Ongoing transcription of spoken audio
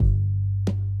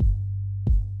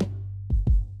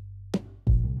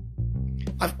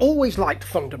I've always liked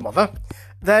Thunder Mother.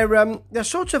 They're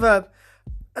sort of a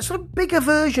sort of bigger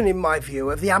version, in my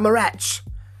view, of the Amorettes.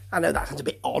 I know that sounds a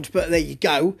bit odd, but there you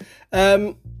go.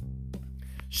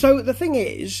 So the thing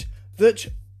is that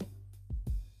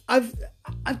I've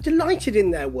delighted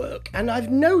in their work, and I've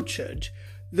noted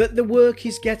that the work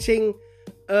is getting,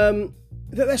 that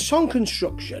their song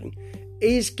construction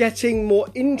is getting more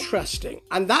interesting.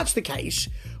 And that's the case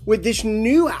with this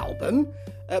new album,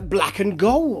 Black and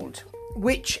Gold,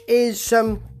 which is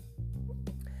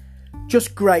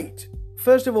just great.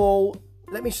 First of all,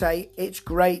 let me say, it's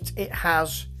great. It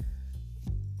has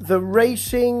the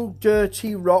racing,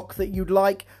 dirty rock that you'd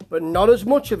like, but not as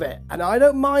much of it. And I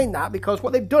don't mind that, because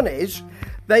what they've done is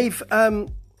they've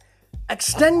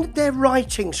extended their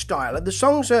writing style, and the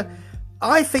songs are,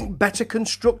 I think, better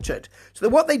constructed. So that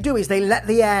what they do is they let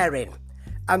the air in,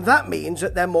 and that means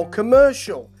that they're more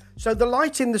commercial. So The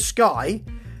Light in the Sky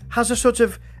has a sort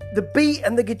of the beat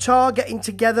and the guitar getting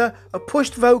together, a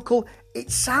pushed vocal.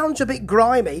 It sounds a bit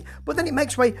grimy, but then it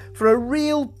makes way for a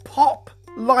real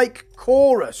pop-like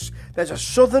chorus. There's a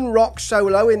southern rock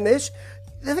solo in this.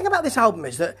 The thing about this album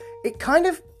is that it kind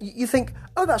of, you think,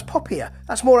 oh, that's poppier,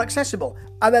 that's more accessible,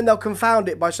 and then they'll confound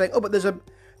it by saying, oh, but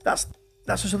that's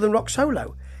a southern rock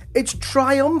solo. It's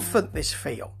triumphant, this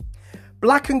feel.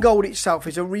 Black and Gold itself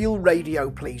is a real radio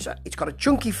pleaser. It's got a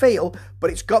chunky feel, but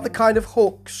it's got the kind of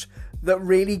hooks that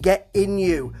really get in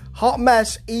you. Hot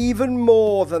Mess, even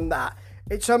more than that.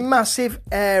 It's a massive,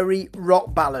 airy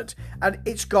rock ballad, and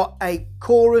it's got a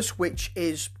chorus which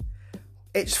is,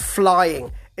 it's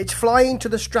flying. It's flying to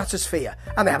the stratosphere,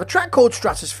 and they have a track called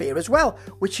Stratosphere as well,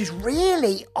 which is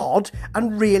really odd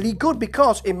and really good,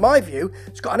 because, in my view,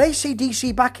 it's got an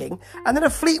AC/DC backing and then a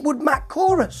Fleetwood Mac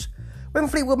chorus. When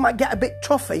Fleetwood Mac get a bit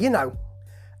tougher, you know.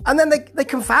 And then they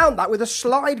confound that with a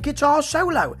slide guitar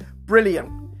solo. Brilliant.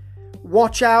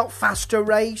 Watch Out, Faster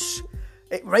Race.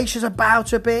 It races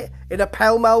about a bit in a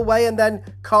pell-mell way and then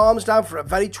calms down for a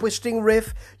very twisting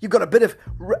riff. You've got a bit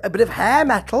of hair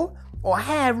metal or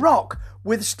hair rock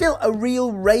with still a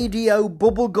real radio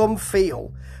bubblegum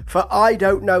feel for I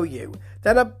Don't Know You.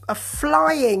 Then a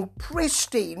flying,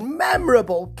 pristine,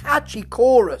 memorable, catchy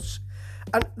chorus.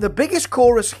 And the biggest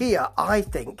chorus here, I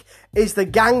think, is the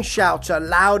gang shouter,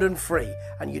 Loud and Free.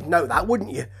 And you'd know that,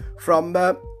 wouldn't you, from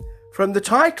the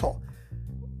title.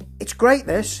 It's great,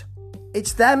 this.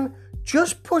 It's them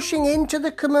just pushing into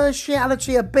the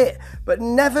commerciality a bit, but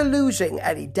never losing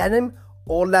any denim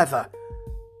or leather.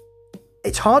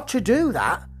 It's hard to do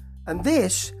that, and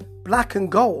this, Black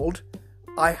and Gold,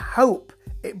 I hope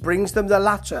it brings them the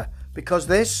latter, because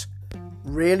this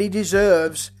really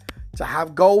deserves to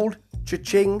have gold,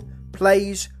 cha-ching,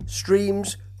 plays,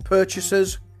 streams,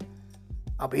 purchases.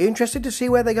 I'll be interested to see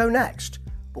where they go next,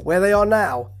 but where they are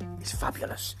now is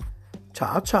fabulous.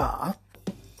 Ta-ta.